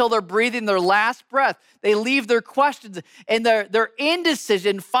 even until they're breathing their last breath. They leave their questions, and their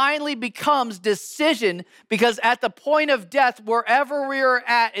indecision finally becomes decision, because at the point of death, wherever we are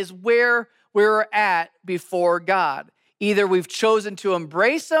at is where we're at before God. Either we've chosen to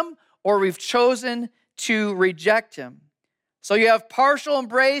embrace him or we've chosen to reject him. So you have partial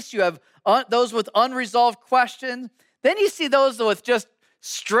embrace, you have those with unresolved questions. Then you see those with just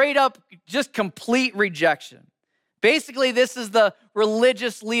straight up, just complete rejection. Basically, this is the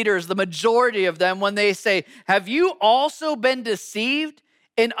religious leaders, the majority of them, when they say, have you also been deceived?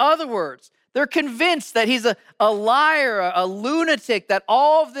 In other words, they're convinced that he's a liar, a lunatic, that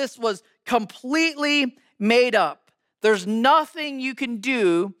all of this was completely made up. There's nothing you can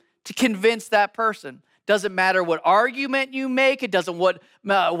do to convince that person. Doesn't matter what argument you make. It doesn't what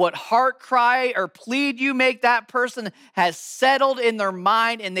heart cry or plead you make. That person has settled in their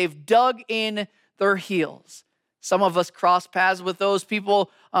mind and they've dug in their heels. Some of us cross paths with those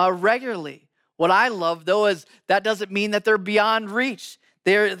people regularly. What I love, though, is that doesn't mean that they're beyond reach.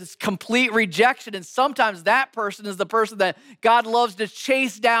 There's complete rejection, and sometimes that person is the person that God loves to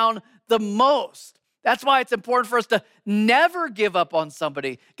chase down the most. That's why it's important for us to never give up on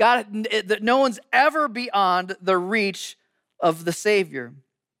somebody. God, that no one's ever beyond the reach of the Savior.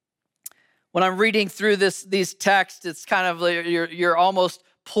 When I'm reading through these texts, it's kind of like you're almost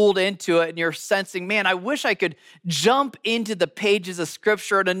pulled into it and you're sensing, man, I wish I could jump into the pages of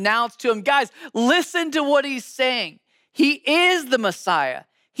Scripture and announce to him, guys, listen to what he's saying. He is the Messiah.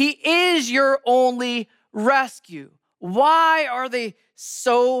 He is your only rescue. Why are they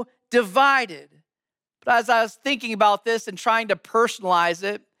so divided? But as I was thinking about this and trying to personalize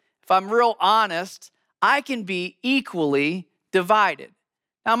it, if I'm real honest, I can be equally divided.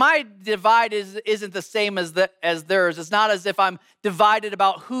 Now, my divide isn't the same as theirs. It's not as if I'm divided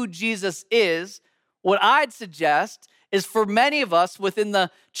about who Jesus is. What I'd suggest is for many of us within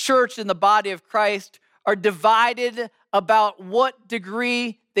the church and the body of Christ are divided about what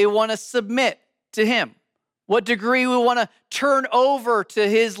degree they want to submit to him, what degree we want to turn over to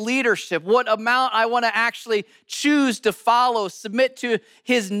his leadership, what amount I want to actually choose to follow, submit to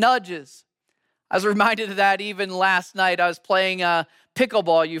his nudges. I was reminded of that even last night. I was playing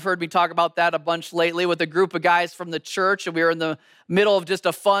pickleball. You've heard me talk about that a bunch lately with a group of guys from the church, and we were in the middle of just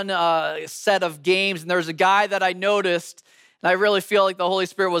a fun set of games, and there was a guy that I noticed, and I really feel like the Holy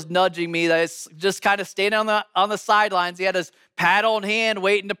Spirit was nudging me, that's just kind of staying on the sidelines. He had his paddle in hand,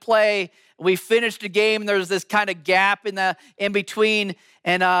 waiting to play. We finished the game, and there was this kind of gap in between,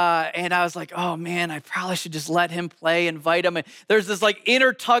 and I was like, oh man, I probably should just let him play, invite him. And there's this like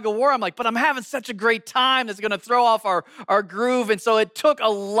inner tug of war. I'm like, but I'm having such a great time that's gonna throw off our groove. And so it took a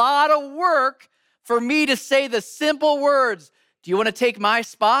lot of work for me to say the simple words, do you wanna take my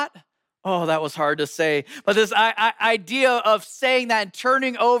spot? Oh, that was hard to say. But this idea of saying that and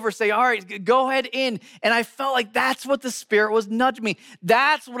turning over, saying, all right, go ahead in. And I felt like that's what the Spirit was nudging me.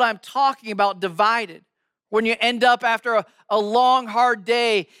 That's what I'm talking about, divided. When you end up after a long, hard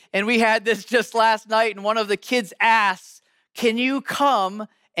day, and we had this just last night, and one of the kids asks, can you come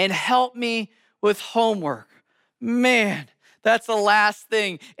and help me with homework? Man, that's the last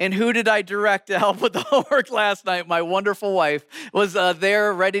thing. And who did I direct to help with the homework last night? My wonderful wife was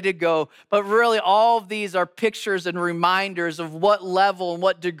there ready to go. But really, all of these are pictures and reminders of what level and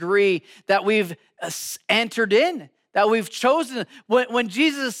what degree that we've entered in, that we've chosen. When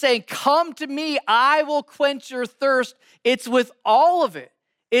Jesus is saying, come to me, I will quench your thirst, it's with all of it.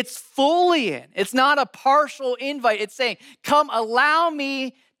 It's fully in. It's not a partial invite. It's saying, come, allow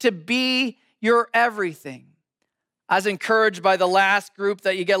me to be your everything. I was encouraged by the last group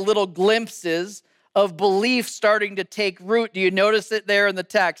that you get little glimpses of belief starting to take root. Do you notice it there in the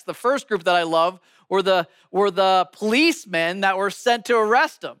text? The first group that I love were the policemen that were sent to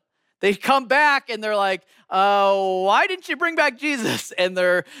arrest him. They come back and they're like, why didn't you bring back Jesus? And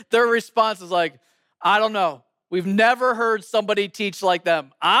their response is like, I don't know. We've never heard somebody teach like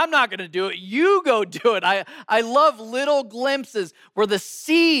them. I'm not going to do it. You go do it. I love little glimpses where the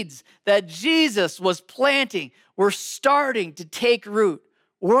seeds that Jesus was planting were starting to take root.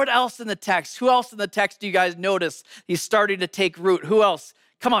 What else in the text? Who else in the text do you guys notice he's starting to take root? Who else?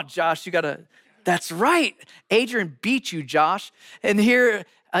 Come on, Josh, you got to. That's right. Adrian beat you, Josh. And here,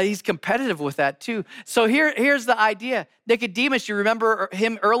 he's competitive with that too. So here's the idea. Nicodemus, you remember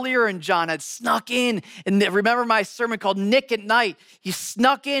him earlier in John, had snuck in. And remember my sermon called Nick at Night? He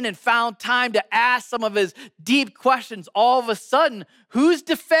snuck in and found time to ask some of his deep questions. All of a sudden, who's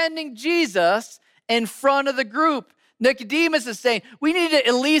defending Jesus in front of the group? Nicodemus is saying, we need to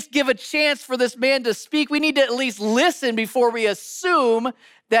at least give a chance for this man to speak. We need to at least listen before we assume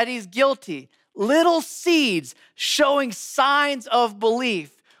that he's guilty. Little seeds showing signs of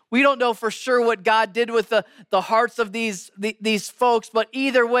belief. We don't know for sure what God did with the hearts of these folks, but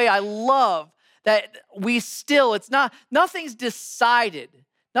either way, I love that nothing's decided.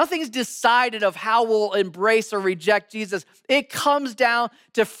 Nothing's decided of how we'll embrace or reject Jesus. It comes down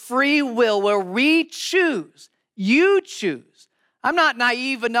to free will where we choose. You choose. I'm not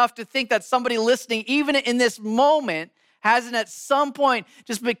naive enough to think that somebody listening, even in this moment, hasn't at some point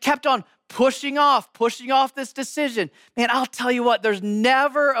just been kept on pushing off this decision. Man, I'll tell you what, there's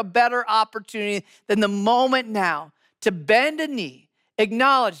never a better opportunity than the moment now to bend a knee,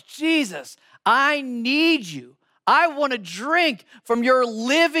 acknowledge, Jesus, I need you. I want to drink from your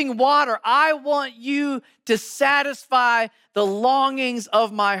living water. I want you to satisfy the longings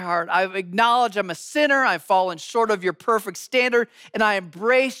of my heart. I acknowledge I'm a sinner. I've fallen short of your perfect standard, and I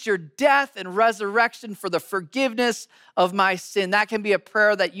embrace your death and resurrection for the forgiveness of my sin. That can be a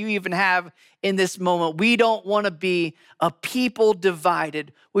prayer that you even have in this moment. We don't want to be a people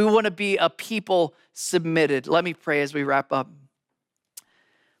divided. We want to be a people submitted. Let me pray as we wrap up.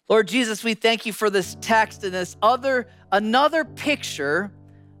 Lord Jesus, we thank you for this text and this another picture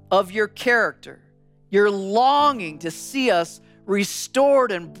of your character, your longing to see us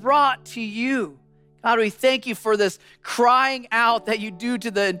restored and brought to you. God, we thank you for this crying out that you do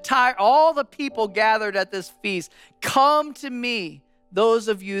to all the people gathered at this feast. Come to me, those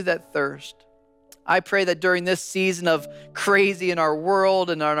of you that thirst. I pray that during this season of crazy in our world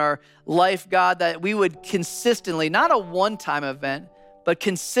and in our life, God, that we would consistently, not a one-time event, but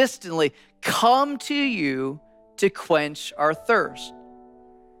consistently come to you to quench our thirst.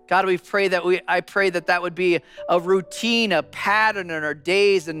 God, I pray that would be a routine, a pattern in our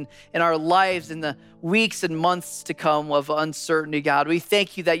days and in our lives in the weeks and months to come of uncertainty, God. We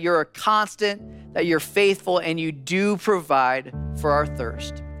thank you that you're a constant, that you're faithful, and you do provide for our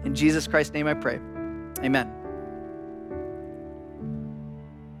thirst. In Jesus Christ's name I pray, amen.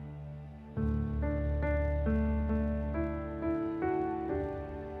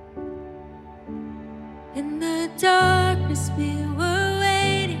 In the darkness we were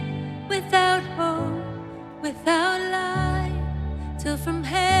waiting, without hope, without light, till from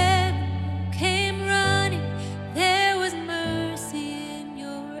heaven you came running. There was mercy in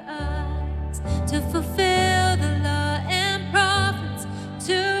your eyes to fulfill the law and prophets.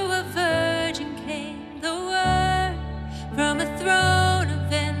 To a virgin came the word, from a throne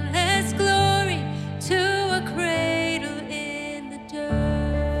of endless glory to a cradle in the dirt.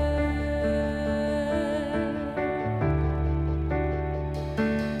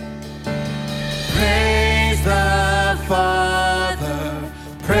 Praise the Father,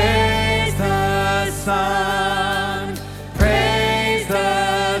 praise the Son, praise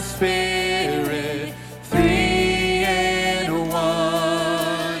the Spirit, three in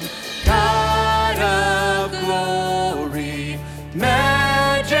one. God of glory, majesty,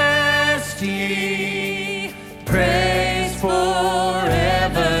 praise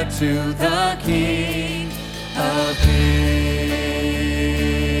forever to the King of Kings.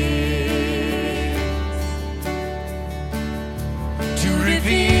 To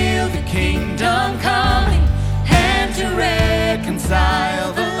reveal the kingdom coming and to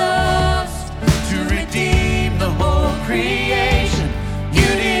reconcile the lost, to redeem the whole creation. You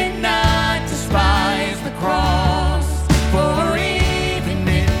did not despise the cross, for even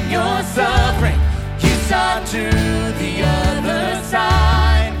in your suffering you saw to the other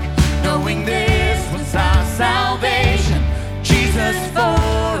side, knowing this was our salvation. Jesus, for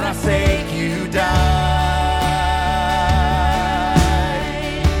our sake you died.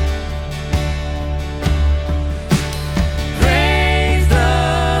 Praise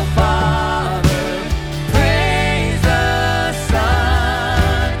the Father, praise the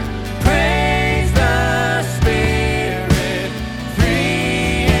Son, praise the Spirit,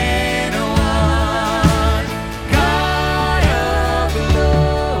 three in one. God of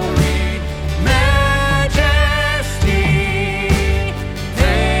glory, majesty,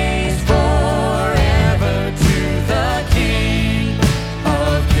 praise forever to the King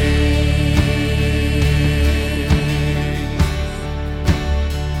of Kings.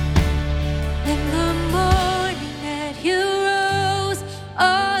 In the morning that you rose,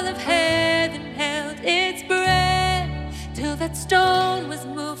 all of heaven held its breath, till that stone was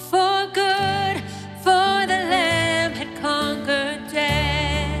moved for good, for the Lamb had conquered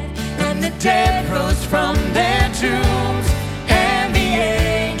death. And the dead rose from their tombs, and the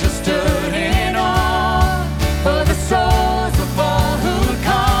angels stood in awe, for the souls of all who'd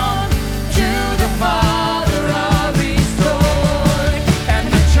come to the Father are restored. And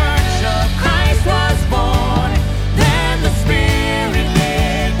the church of Christ was born, then the Spirit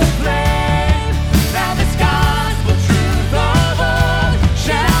lit the flame. Now this gospel truth of old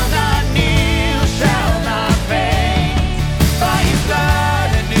shall not kneel, shall not faint. By His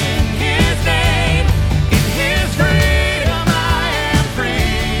blood and in His name, in His freedom I am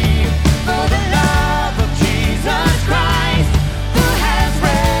free. For the love of Jesus Christ, who has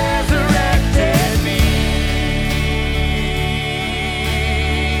resurrected me.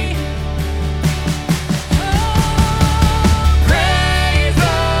 Praise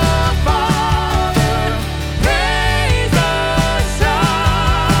the Father, praise the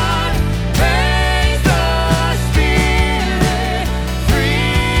Son, praise the Spirit,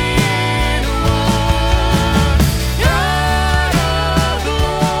 three in one. God of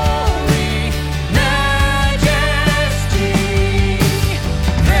glory, majesty,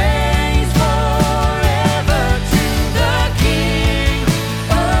 praise forever to the King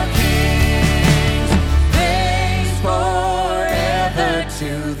of Kings. Praise forever to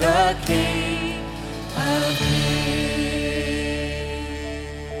the King of Kings.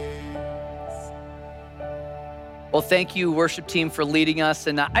 Well, thank you, worship team, for leading us.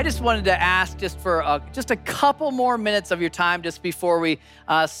 And I just wanted to ask just for just a couple more minutes of your time just before we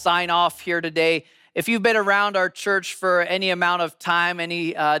sign off here today. If you've been around our church for any amount of time,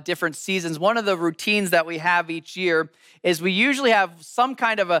 any different seasons, one of the routines that we have each year is we usually have some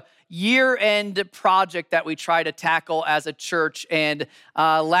kind of a year-end project that we try to tackle as a church. And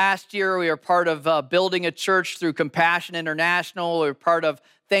last year, we were part of building a church through Compassion International. We were part of,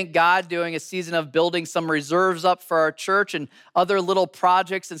 thank God, doing a season of building some reserves up for our church and other little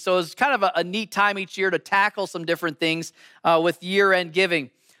projects. And so it's kind of a neat time each year to tackle some different things with year-end giving.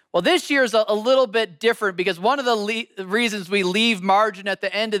 Well, this year is a little bit different because one of the reasons we leave margin at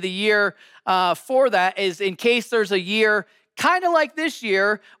the end of the year for that is in case there's a year kind of like this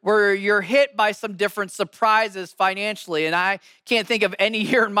year where you're hit by some different surprises financially. And I can't think of any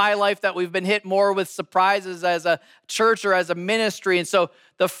year in my life that we've been hit more with surprises as a church or as a ministry. And so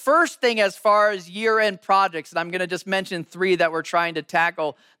the first thing as far as year-end projects, and I'm going to just mention 3 that we're trying to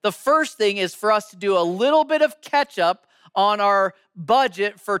tackle. The first thing is for us to do a little bit of catch up on our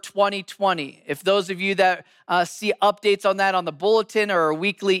budget for 2020. If those of you that see updates on that on the bulletin or a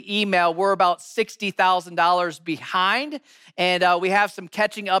weekly email, we're about $60,000 behind, and we have some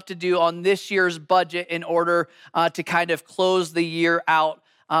catching up to do on this year's budget in order to kind of close the year out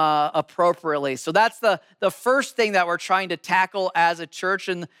appropriately. So that's the first thing that we're trying to tackle as a church.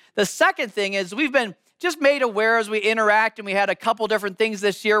 And the second thing is we've been just made aware as we interact, and we had a couple different things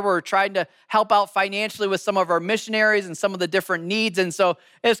this year. We're trying to help out financially with some of our missionaries and some of the different needs. And so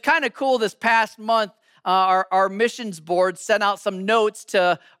it's kind of cool this past month, our missions board sent out some notes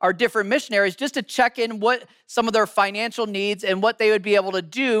to our different missionaries just to check in what some of their financial needs and what they would be able to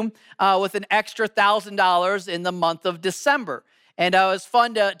do with an extra $1,000 in the month of December. And it was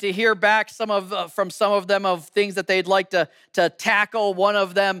fun to hear back from some of them of things that they'd like to tackle. One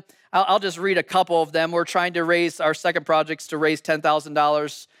of them, I'll just read a couple of them. We're trying to raise our second projects to raise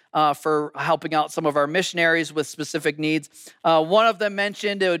 $10,000 for helping out some of our missionaries with specific needs. One of them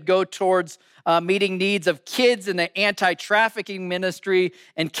mentioned it would go towards meeting needs of kids in the anti-trafficking ministry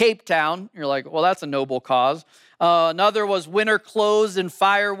in Cape Town. You're like, well, that's a noble cause. Another was winter clothes and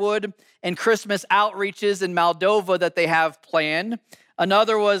firewood and Christmas outreaches in Moldova that they have planned.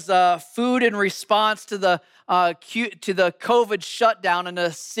 Another was food in response to the COVID shutdown in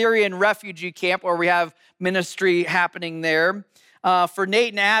a Syrian refugee camp where we have ministry happening there. For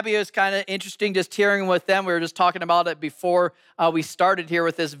Nate and Abby, it was kind of interesting just hearing with them. We were just talking about it before we started here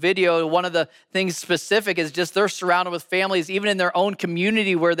with this video. One of the things specific is just they're surrounded with families, even in their own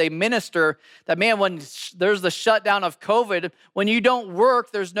community where they minister, that, man, when there's the shutdown of COVID, when you don't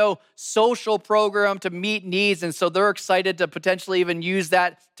work, there's no social program to meet needs. And so they're excited to potentially even use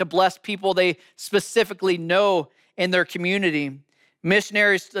that to bless people they specifically know in their community.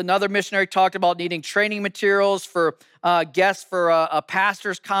 Missionaries, another missionary talked about needing training materials for guests for a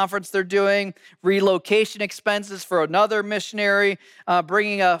pastor's conference they're doing, relocation expenses for another missionary,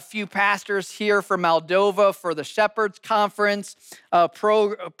 bringing a few pastors here from Moldova for the Shepherds Conference, a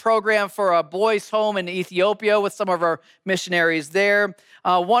program for a boys' home in Ethiopia with some of our missionaries there.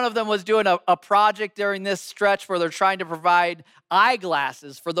 One of them was doing a project during this stretch where they're trying to provide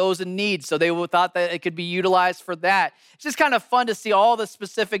eyeglasses for those in need. So they thought that it could be utilized for that. It's just kind of fun to see all the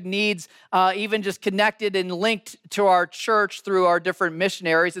specific needs, even just connected and linked to our church through our different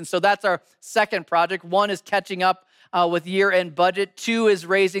missionaries. And so that's our second project. One is catching up with year-end budget. 2 is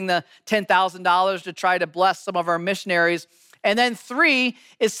raising the $10,000 to try to bless some of our missionaries. And then 3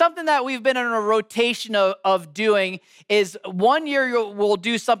 is something that we've been in a rotation of doing is one year we'll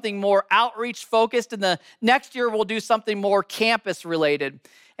do something more outreach focused, and the next year we'll do something more campus related.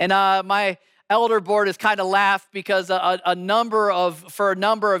 And my elder board has kind of laughed because for a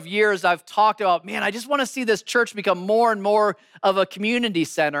number of years I've talked about, man, I just want to see this church become more and more of a community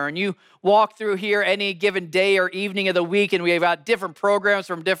center. And you walk through here any given day or evening of the week, and we've got different programs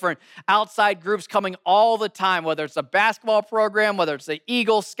from different outside groups coming all the time, whether it's a basketball program, whether it's the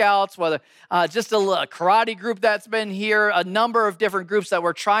Eagle Scouts, whether just a karate group that's been here, a number of different groups that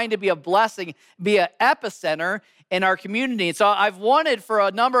we're trying to be a blessing, be an epicenter in our community. And so I've wanted for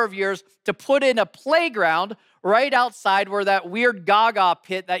a number of years to put in a playground right outside where that weird Gaga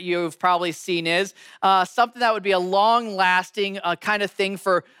pit that you've probably seen is, something that would be a long-lasting kind of thing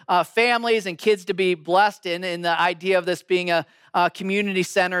for families and kids to be blessed in the idea of this being a community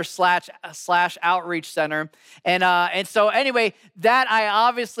center slash outreach center. And so anyway, that I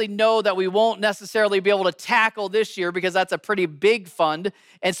obviously know that we won't necessarily be able to tackle this year because that's a pretty big fund.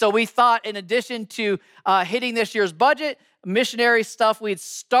 And so we thought in addition to hitting this year's budget, missionary stuff, we'd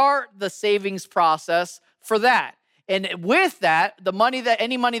start the savings process for that. And with that,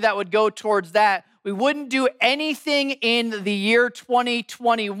 any money that would go towards that, we wouldn't do anything in the year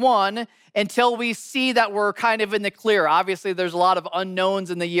 2021 until we see that we're kind of in the clear. Obviously, there's a lot of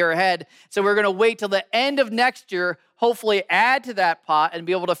unknowns in the year ahead. So we're going to wait till the end of next year, hopefully add to that pot and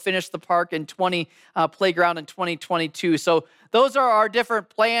be able to finish the park in playground in 2022. So those are our different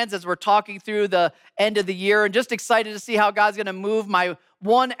plans as we're talking through the end of the year, and just excited to see how God's going to move. My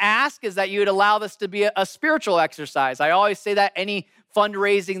one ask is that you would allow this to be a spiritual exercise. I always say that any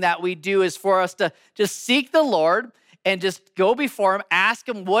fundraising that we do is for us to just seek the Lord and just go before him, ask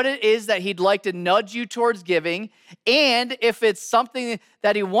him what it is that he'd like to nudge you towards giving. And if it's something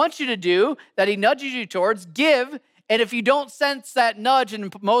that he wants you to do, that he nudges you towards, give. And if you don't sense that nudge,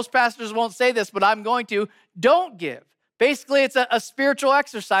 and most pastors won't say this, but I'm going to, don't give. basically it's a spiritual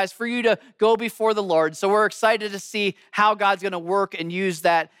exercise for you to go before the Lord. So we're excited to see how God's going to work and use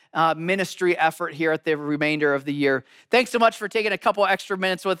that ministry effort here at the remainder of the year. Thanks so much for taking a couple extra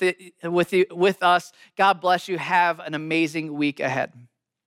minutes with us. God bless you. Have an amazing week ahead.